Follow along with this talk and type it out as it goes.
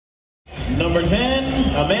Number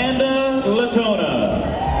 10, Amanda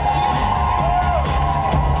Latona.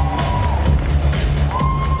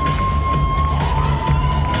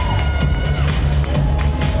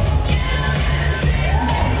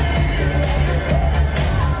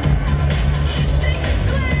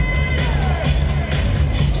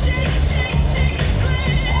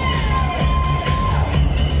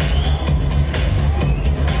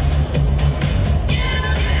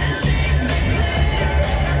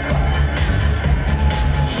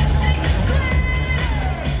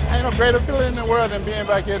 Greater feeling in the world than being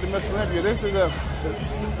back here at the Miss Olympia. This is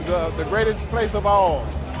the greatest place of all.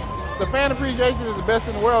 The fan appreciation is the best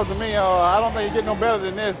in the world to me. I don't think you get no better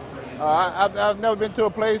than this. I've never been to a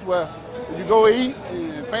place where you go eat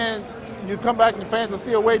and fans, you come back and the fans are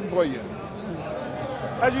still waiting for you.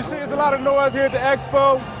 As you see, there's a lot of noise here at the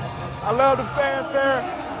Expo. I love the fanfare.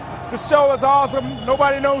 The show is awesome.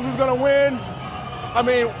 Nobody knows who's going to win. I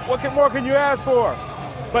mean, what more can you ask for?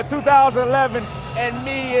 But 2011 and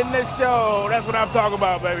me in this show, that's what I'm talking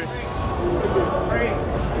about, baby.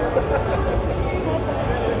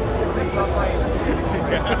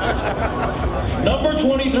 Number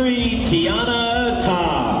 23, Tiana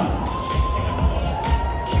Todd.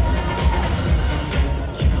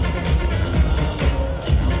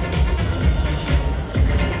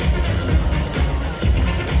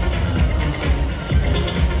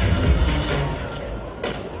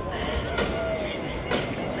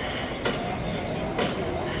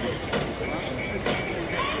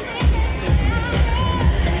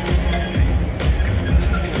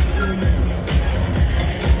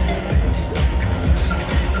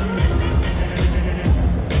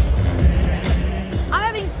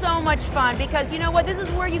 Fun because you know what, this is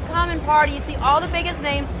where you come and party. You see all the biggest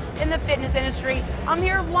names in the fitness industry. I'm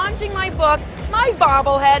here launching my book, my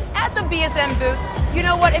bobblehead, at the BSN booth. You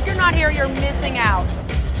know what, if you're not here, you're missing out.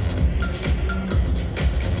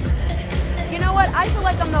 You know what, I feel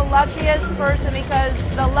like I'm the luckiest person because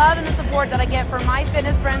the love and the support that I get from my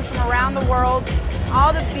fitness friends from around the world,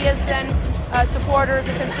 all the BSN supporters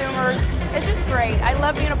and consumers, it's just great. I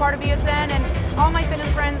love being a part of BSN and all my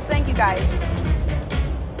fitness friends, thank you guys.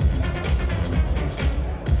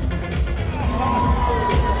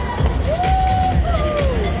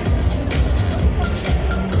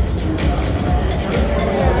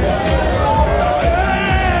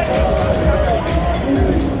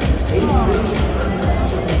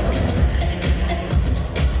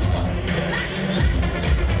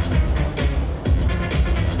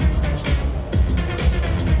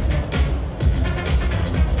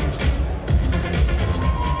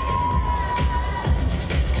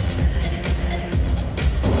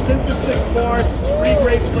 Bars, 3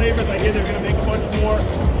 great flavors. I hear they're going to make a bunch more.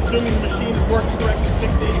 Assuming the machine works correctly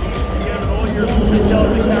 6 days a week, you have all your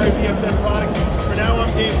retailers that carry BSN products. For now, I'm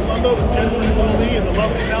Dave Colombo with Jennifer Nicole Lee and the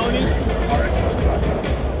lovely